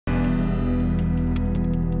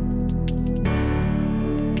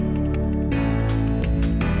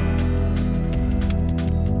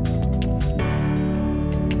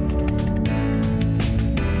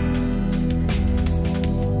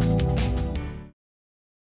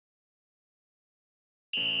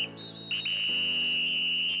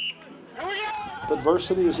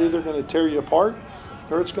Adversity is either going to tear you apart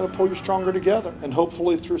or it's going to pull you stronger together. And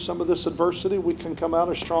hopefully through some of this adversity, we can come out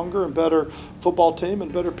a stronger and better football team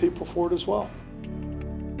and better people for it as well.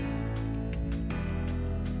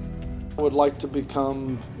 I would like to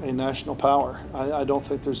become a national power. I don't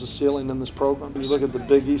think there's a ceiling in this program. You look at the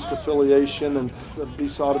Big East affiliation and the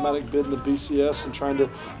BC automatic bid in the BCS and trying to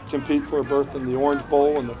compete for a berth in the Orange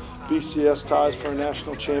Bowl, and the BCS ties for a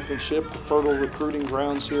national championship, the fertile recruiting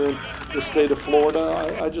grounds here in the state of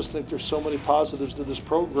Florida. I just think there's so many positives to this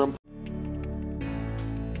program.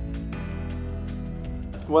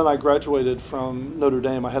 When I graduated from Notre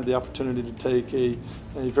Dame, I had the opportunity to take a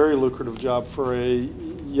very lucrative job for a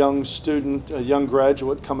young student, a young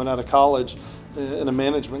graduate coming out of college in a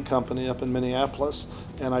management company up in Minneapolis,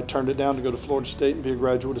 and I turned it down to go to Florida State and be a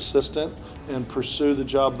graduate assistant and pursue the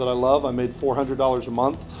job that I love. I made $400 a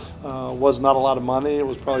month. Was not a lot of money. It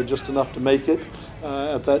was probably just enough to make it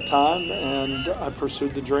at that time, and I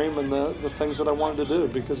pursued the dream and the things that I wanted to do,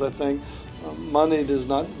 because I think money is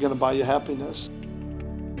not going to buy you happiness.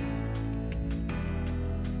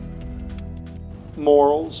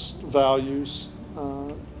 Morals, values,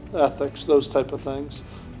 ethics, those type of things.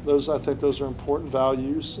 I think those are important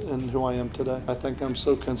values in who I am today. I think I'm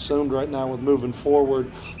so consumed right now with moving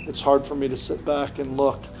forward, it's hard for me to sit back and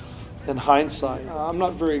look in hindsight. I'm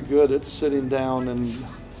not very good at sitting down and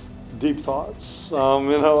deep thoughts.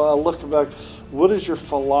 I'll look back, what is your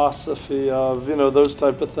philosophy of, those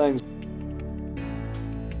type of things.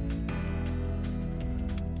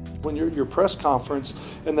 When you're at your press conference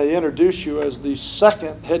and they introduce you as the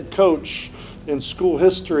second head coach in school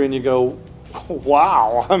history, and you go,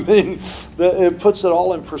 wow, it puts it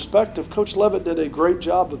all in perspective. Coach Levitt did a great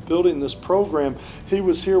job of building this program. He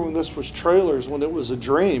was here when this was trailers, when it was a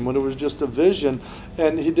dream, when it was just a vision,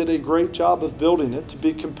 and he did a great job of building it to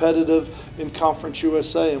be competitive in Conference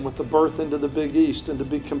USA and with the berth into the Big East, and to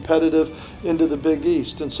be competitive into the Big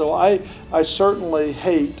East. And so I certainly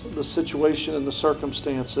hate the situation and the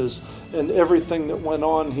circumstances and everything that went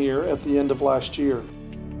on here at the end of last year.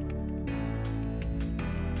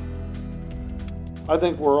 I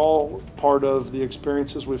think we're all part of the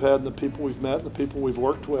experiences we've had and the people we've met and the people we've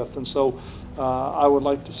worked with. And so I would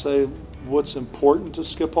like to say what's important to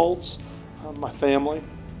Skip Holtz, my family,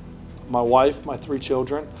 my wife, my 3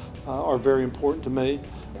 children are very important to me.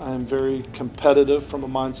 I am very competitive from a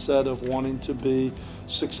mindset of wanting to be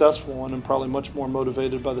successful, and I'm probably much more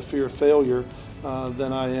motivated by the fear of failure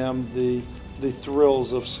than I am the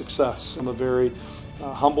thrills of success. I'm a very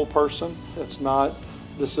humble person.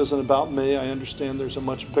 This isn't about me. I understand there's a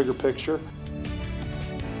much bigger picture.